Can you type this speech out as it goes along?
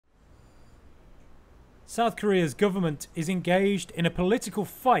South Korea's government is engaged in a political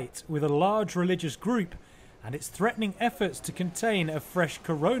fight with a large religious group, and it's threatening efforts to contain a fresh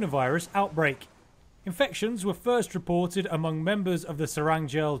coronavirus outbreak. Infections were first reported among members of the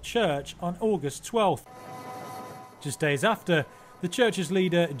Sarangjel Church on August 12th. Just days after, the church's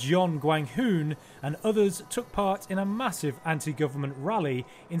leader John Gwang-hoon and others took part in a massive anti-government rally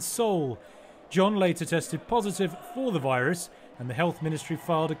in Seoul. John later tested positive for the virus, and the health ministry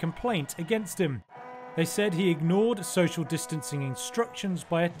filed a complaint against him. They said he ignored social distancing instructions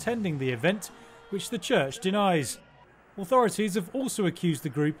by attending the event, which the church denies. Authorities have also accused the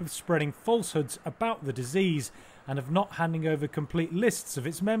group of spreading falsehoods about the disease and of not handing over complete lists of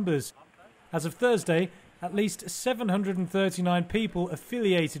its members. As of Thursday, at least 739 people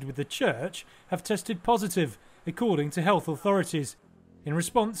affiliated with the church have tested positive, according to health authorities. In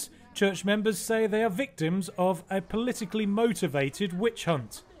response, church members say they are victims of a politically motivated witch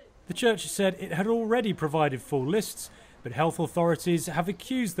hunt. The church said it had already provided full lists, but health authorities have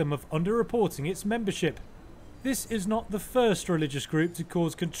accused them of underreporting its membership. This is not the first religious group to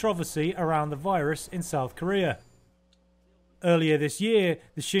cause controversy around the virus in South Korea. Earlier this year,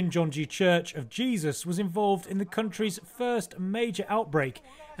 the Shinjeonji Church of Jesus was involved in the country's first major outbreak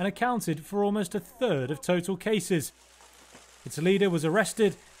and accounted for almost a third of total cases. Its leader was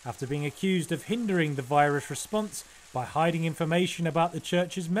arrested after being accused of hindering the virus response by hiding information about the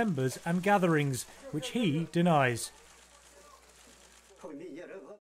church's members and gatherings, which he denies.